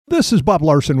This is Bob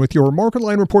Larson with your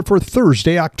Marketline Report for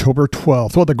Thursday, October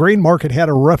 12th. Well, the grain market had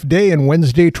a rough day in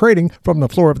Wednesday trading. From the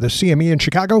floor of the CME in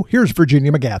Chicago, here's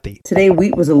Virginia McGathy. Today,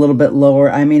 wheat was a little bit lower.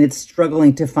 It's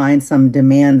struggling to find some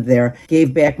demand there.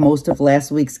 Gave back most of last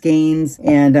week's gains,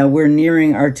 and we're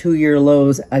nearing our two-year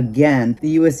lows again.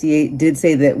 The USDA did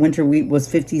say that winter wheat was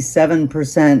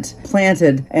 57%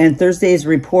 planted, and Thursday's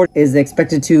report is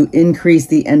expected to increase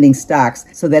the ending stocks,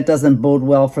 so that doesn't bode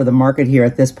well for the market here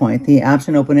at this point. The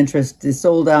option open interest is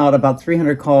sold out about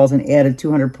 300 calls and added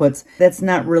 200 puts. That's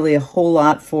not really a whole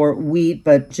lot for wheat,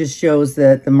 but just shows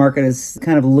that the market is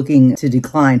kind of looking to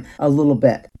decline a little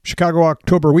bit. Chicago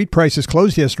October wheat prices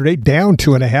closed yesterday down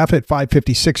 2.5 at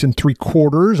 $5.56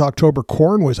 3/4. October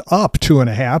corn was up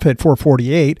 2.5 at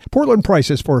 $4.48. Portland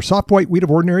prices for soft white wheat of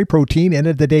ordinary protein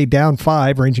ended the day down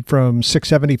 5, ranging from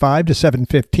 $6.75 to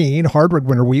 $7.15. Hardwood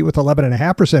winter wheat with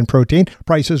 11.5% protein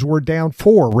prices were down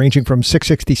 4, ranging from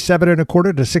 $6.67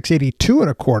 1/4 to $6.82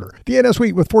 1/4. The NS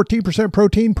wheat with 14%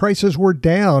 protein prices were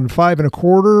down 5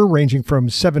 1/4, ranging from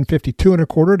 $7.52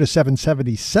 1/4 to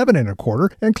 $7.77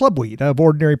 1/4. And club wheat of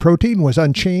ordinary protein was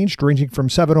unchanged, ranging from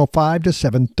 $7.05 to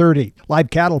 $7.30. Live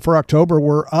cattle for October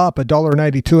were up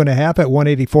 $1.92.5 at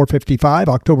 $184.55.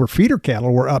 October feeder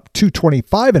cattle were up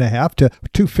 $2.25.5 to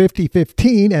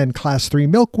 $250.15, and Class 3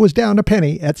 milk was down a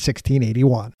penny at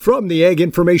 $16.81. From the Ag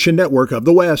Information Network of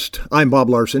the West, I'm Bob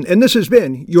Larson, and this has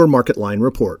been your Marketline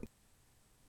Report.